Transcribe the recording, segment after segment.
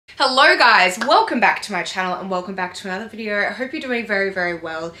Hello guys, welcome back to my channel and welcome back to another video. I hope you're doing very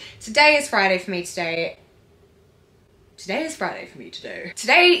well. Today is Friday for me today. Today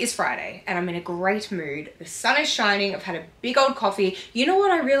is Friday and I'm in a great mood. The sun is shining, I've had a big old coffee. You know what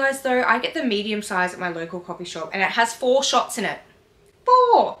I realized though? I get the medium size at my local coffee shop and it has 4 shots in it.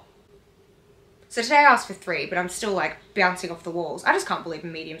 4! So today I asked for 3, but I'm still like bouncing off the walls. I just can't believe a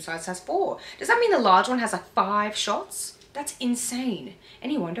medium size has 4. Does that mean the large one has like 5 shots? That's insane.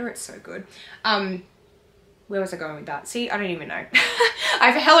 Any wonder it's so good. Where was I going with that? See, I don't even know. I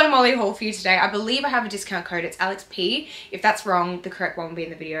have a Hello Molly haul for you today. I believe I have a discount code. It's AlexP. If that's wrong, the correct one will be in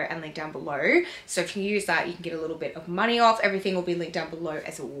the video and linked down below. So if you use that, you can get a little bit of money off. Everything will be linked down below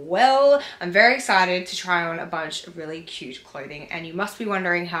as well. I'm very excited to try on a bunch of really cute clothing. And you must be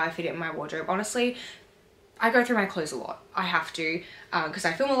wondering how I fit it in my wardrobe. Honestly, I go through my clothes a lot. I have to, because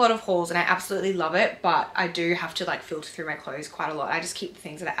I film a lot of hauls and I absolutely love it, but I do have to like filter through my clothes quite a lot. I just keep the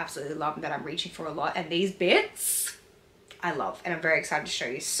things that I absolutely love and that I'm reaching for a lot, and these bits I love and I'm very excited to show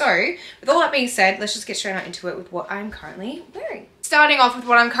you. So with all that being said, let's just get straight on into it with what I'm currently wearing. Starting off with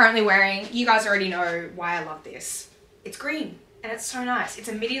what I'm currently wearing, you guys already know why I love this. It's green and it's so nice. It's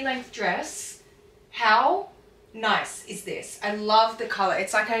a midi length dress. How nice is this? I love the color.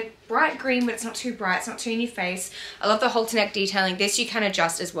 It's like a bright green, but it's not too bright. It's not too in your face. I love the halter neck detailing. This you can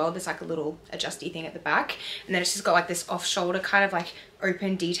adjust as well. There's like a little adjusty thing at the back, and then it's just got like this off shoulder kind of like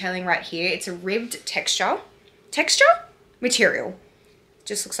open detailing right here. It's a ribbed material.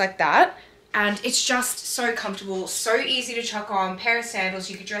 Just looks like that. And it's just so comfortable, so easy to chuck on. Pair of sandals.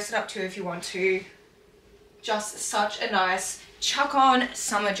 You could dress it up too if you want to. Just such a nice chuck on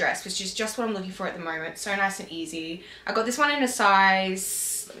summer dress, which is just what I'm looking for at the moment. So nice and easy. I got this one in a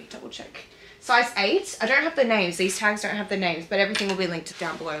size, let me double check, size 8. I don't have the names, these tags don't have the names, but everything will be linked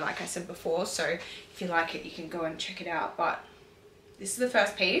down below like I said before, so if you like it you can go and check it out. But this is the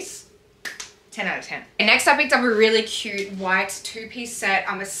first piece. 10 out of 10. And next I picked up a really cute white 2-piece set.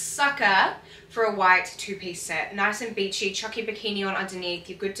 I'm a sucker for a white 2-piece set. Nice and beachy, chuck your bikini on underneath,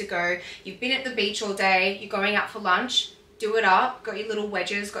 you're good to go. You've been at the beach all day, you're going out for lunch, do it up, got your little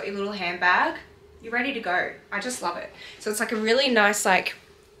wedges, got your little handbag, you're ready to go. I just love it. So it's like a really nice, like,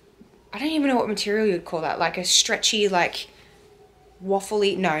 I don't even know what material you'd call that, like a stretchy, like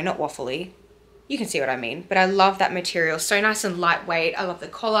waffly, no, not waffly. You can see what I mean, but I love that material. So nice and lightweight. I love the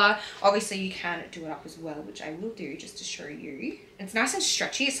collar. Obviously you can do it up as well, which I will do just to show you. It's nice and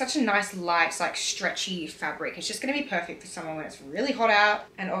stretchy. It's such a nice light, like stretchy fabric. It's just gonna be perfect for someone when it's really hot out.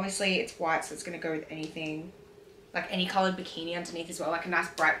 And obviously it's white, so it's gonna go with anything, like any colored bikini underneath as well. Like a nice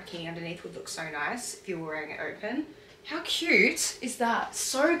bright bikini underneath would look so nice if you were wearing it open. How cute is that?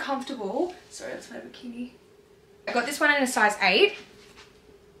 So comfortable. Sorry, that's my bikini. I got this one in a size 8.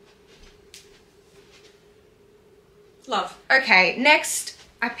 Love. Okay, next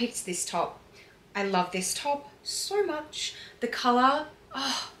I picked this top. I love this top so much. The color,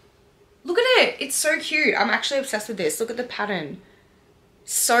 oh, look at it. It's so cute. I'm actually obsessed with this. Look at the pattern.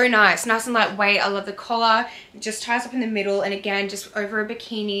 So nice, nice and lightweight. I love the collar. It just ties up in the middle, and again, just over a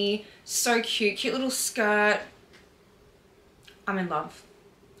bikini. So cute, cute little skirt. I'm in love.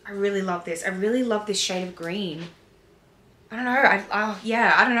 I really love this. I really love this shade of green. I don't know,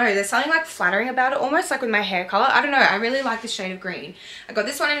 yeah, I don't know. There's something like flattering about it, almost like with my hair color. I don't know, I really like this shade of green. I got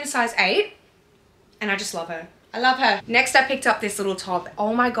this one in a size 8 and I just love her. I love her. Next I picked up this little top.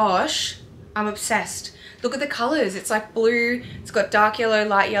 Oh my gosh, I'm obsessed. Look at the colors. It's like blue, it's got dark yellow,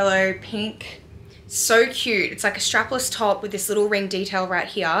 light yellow, pink. So cute. It's like a strapless top with this little ring detail right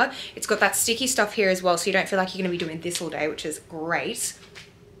here. It's got that sticky stuff here as well, so you don't feel like you're gonna be doing this all day, which is great.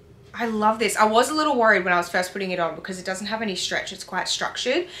 I love this. I was a little worried when I was first putting it on because it doesn't have any stretch. It's quite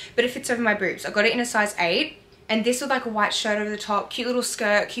structured, but it fits over my boobs. I got it in a size 8, and this with like a white shirt over the top, cute little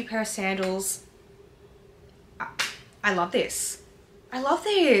skirt, cute pair of sandals. I love this. I love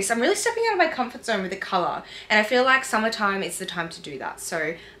this. I'm really stepping out of my comfort zone with the color, and I feel like summertime is the time to do that.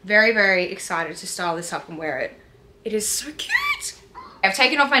 So very excited to style this up and wear it. It is so cute. I've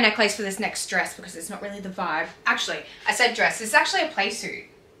taken off my necklace for this next dress because it's not really the vibe. Actually, I said dress. This is actually a playsuit.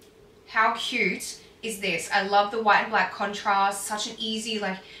 How cute is this? I love the white and black contrast. Such an easy,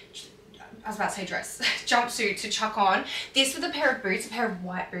 like, I was about to say dress, jumpsuit to chuck on. This with a pair of boots, a pair of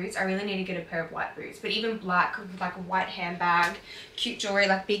white boots. I really need to get a pair of white boots, but even black with like a white handbag, cute jewelry,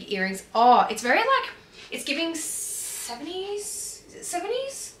 like big earrings. Oh, it's very like, it's giving 70s, is it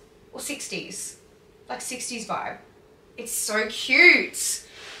 70s or 60s? Like 60s vibe. It's so cute.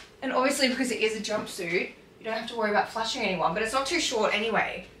 And obviously because it is a jumpsuit, you don't have to worry about flashing anyone, but it's not too short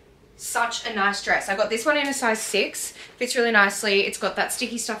anyway. Such a nice dress. I got this one in a size 6. Fits really nicely. It's got that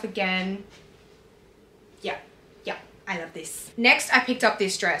sticky stuff again. Yeah. I love this. Next, I picked up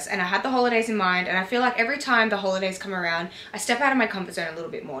this dress and I had the holidays in mind, and I feel like every time the holidays come around, I step out of my comfort zone a little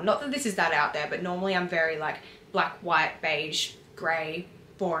bit more. Not that this is that out there, but normally I'm very like black, white, beige, grey,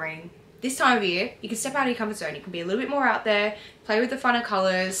 boring. This time of year, you can step out of your comfort zone. You can be a little bit more out there, play with the funner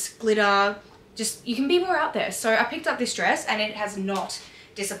colours, glitter, just, you can be more out there. So I picked up this dress and it has not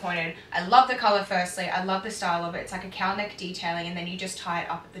disappointed. I love the color firstly. I love the style of it. It's like a cow neck detailing, and then you just tie it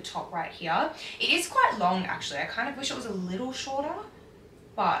up at the top right here. It is quite long actually. I kind of wish it was a little shorter,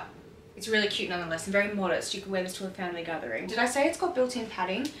 but it's really cute nonetheless and very modest. You can wear this to a family gathering. Did I say it's got built-in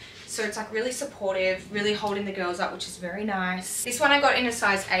padding? So it's like really supportive, really holding the girls up, which is very nice. This one I got in a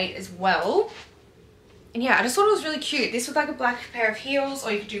size 8 as well. And yeah, I just thought it was really cute. This with like a black pair of heels,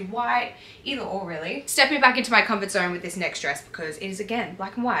 or you could do white, either or really. Stepping back into my comfort zone with this next dress because it is again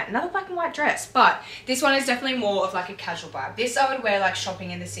black and white, another black and white dress, but this one is definitely more of like a casual vibe. This I would wear like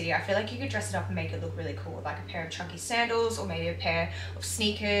shopping in the city. I feel like you could dress it up and make it look really cool with like a pair of chunky sandals, or maybe a pair of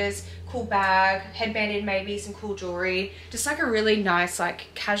sneakers, cool bag, headband in maybe, some cool jewelry. Just like a really nice like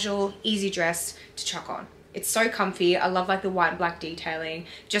casual, easy dress to chuck on. It's so comfy. I love like the white and black detailing.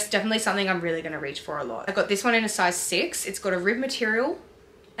 Just definitely something I'm really going to reach for a lot. I got this one in a size 6. It's got a rib material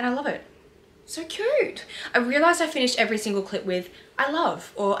and I love it. So cute. I realized I finished every single clip with I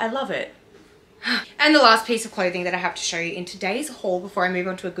love or I love it. And the last piece of clothing that I have to show you in today's haul before I move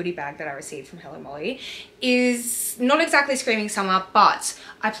on to a goodie bag that I received from Hello Molly is not exactly screaming summer, but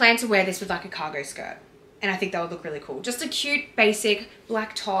I plan to wear this with like a cargo skirt. And I think that would look really cool. Just a cute, basic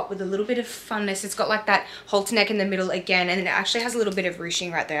black top with a little bit of funness. It's got like that halter neck in the middle again, and it actually has a little bit of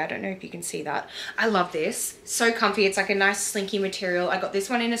ruching right there. I don't know if you can see that. I love this. So comfy. It's like a nice slinky material. I got this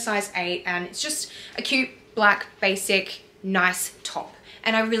one in a size 8, and it's just a cute, black, basic, nice top.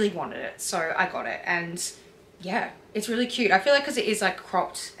 And I really wanted it, so I got it. And yeah, it's really cute. I feel like because it is like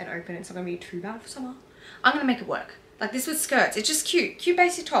cropped and open, it's not going to be too bad for summer. I'm going to make it work. Like this with skirts. It's just cute. Cute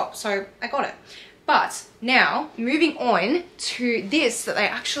basic top, so I got it. But now, moving on to this that they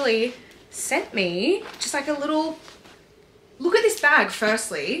actually sent me, just like a little, look at this bag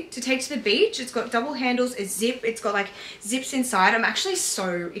firstly, to take to the beach. It's got double handles, a zip, it's got like zips inside. I'm actually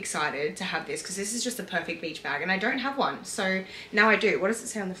so excited to have this because this is just the perfect beach bag and I don't have one. So now I do. What does it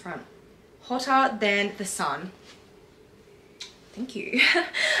say on the front? Hotter than the sun. Thank you.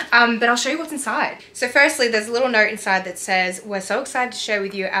 But I'll show you what's inside. So firstly, there's a little note inside that says, we're so excited to share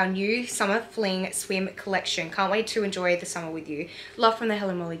with you our new summer fling swim collection. Can't wait to enjoy the summer with you. Love from the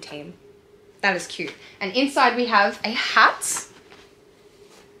Hello Molly team. That is cute. And inside we have a hat.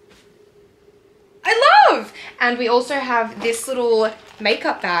 I love! And we also have this little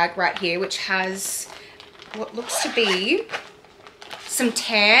makeup bag right here, which has what looks to be some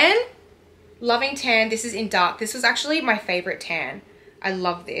tan. Loving tan. This is in dark. This was actually my favorite tan. I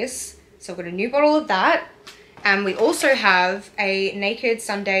love this. So I've got a new bottle of that. And we also have a Naked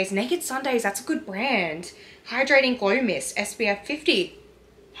Sundays. Naked Sundays, that's a good brand. Hydrating Glow Mist, SPF 50.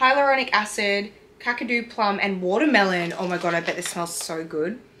 Hyaluronic acid, kakadu plum, and watermelon. Oh my god, I bet this smells so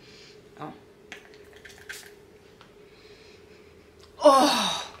good. Oh.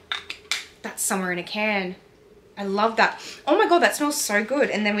 Oh. That's summer in a can. I love that. Oh my god, that smells so good.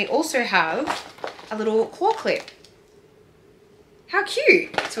 And then we also have a little claw clip. How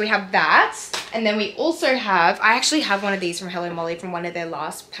cute. So we have that. And then we also have, I actually have one of these from Hello Molly from one of their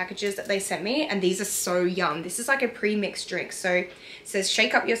last packages that they sent me. And these are so yum. This is like a pre-mixed drink. So it says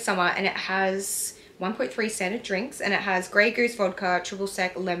shake up your summer, and it has 1.3 standard drinks, and it has Grey Goose vodka, triple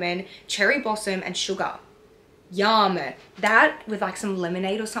sec, lemon, cherry blossom, and sugar. Yum. That with like some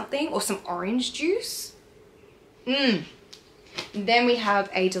lemonade or something, or some orange juice. Then we have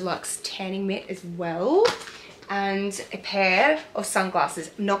a deluxe tanning mitt as well, and a pair of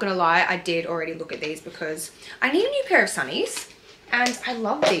sunglasses. I'm not gonna lie, I did already look at these because I need a new pair of sunnies, and I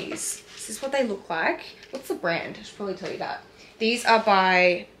love these. This is what they look like. What's the brand? I should probably tell you that. These are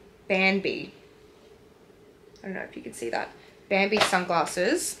by Bambi. I don't know if you can see that. Bambi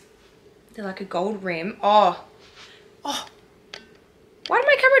sunglasses. They're like a gold rim. Oh. Why did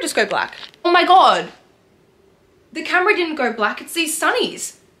my camera just go black? Oh my god. The camera didn't go black, it's these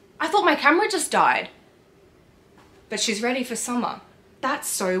sunnies. I thought my camera just died. But she's ready for summer. That's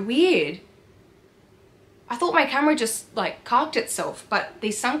so weird. I thought my camera just like carked itself, but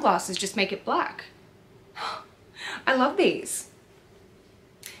these sunglasses just make it black. I love these.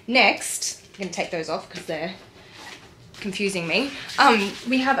 Next, I'm gonna take those off because they're confusing me.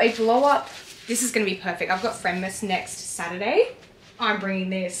 We have a blow up. This is gonna be perfect. I've got Friendmas next Saturday. I'm bringing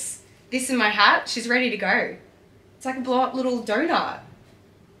this in my hat. She's ready to go. It's like a blow up little donut.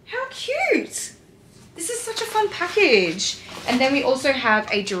 How cute. This is such a fun package. And then we also have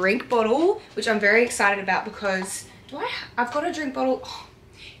a drink bottle, which I'm very excited about because I've got a drink bottle. Oh,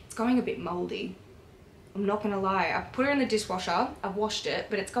 it's going a bit moldy. I'm not gonna lie. I've put it in the dishwasher. I've washed it,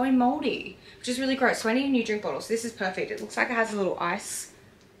 but it's going moldy, which is really gross. So I need a new drink bottle. So this is perfect. It looks like it has a little ice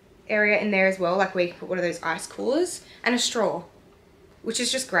area in there as well, like where you can put one of those ice coolers, and a straw, which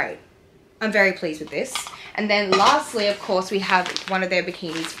is just great. I'm very pleased with this. And then lastly, of course, we have one of their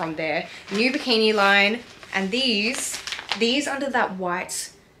bikinis from their new bikini line. And these under that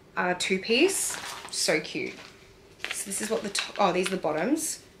white two-piece, so cute. So this is what the top, oh, these are the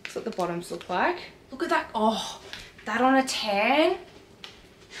bottoms. That's what the bottoms look like. Look at that. Oh, that on a tan.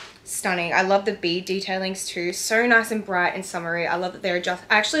 Stunning. I love the bead detailings too. So nice and bright and summery. I love that they're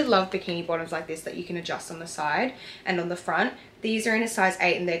I actually love bikini bottoms like this that you can adjust on the side and on the front. These are in a size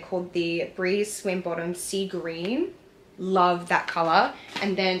 8 and they're called the Breeze Swim Bottom Sea Green. Love that color.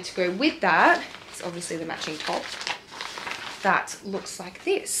 And then to go with that, it's obviously the matching top. That looks like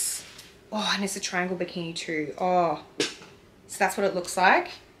this. Oh, and it's a triangle bikini too. Oh, so that's what it looks like.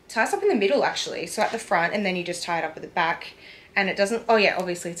 Ties up in the middle actually, so at the front, and then you just tie it up at the back, and it doesn't, oh yeah,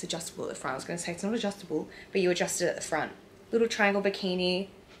 obviously it's adjustable at the front. I was going to say it's not adjustable, but you adjust it at the front. Little triangle bikini.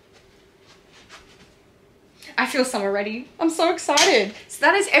 I feel summer ready. I'm so excited. So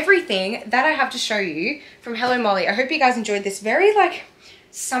that is everything that I have to show you from Hello Molly. I hope you guys enjoyed this very like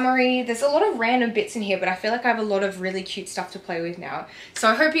summery. There's a lot of random bits in here, but I feel like I have a lot of really cute stuff to play with now. So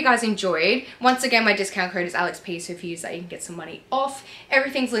I hope you guys enjoyed. Once again, my discount code is AlexP, so if you use that, you can get some money off.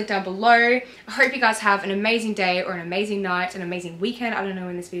 Everything's linked down below. I hope you guys have an amazing day or an amazing night, an amazing weekend. I don't know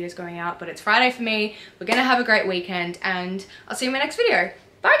when this video is going out, but it's Friday for me. We're gonna have a great weekend, and I'll see you in my next video.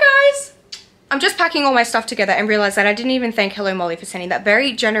 Bye guys! I'm just packing all my stuff together and realized that I didn't even thank Hello Molly for sending that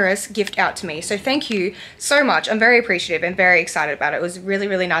very generous gift out to me. So thank you so much. I'm very appreciative and very excited about it. It was really,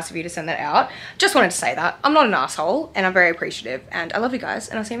 really nice of you to send that out. Just wanted to say that. I'm not an asshole and I'm very appreciative, and I love you guys,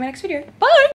 and I'll see you in my next video. Bye!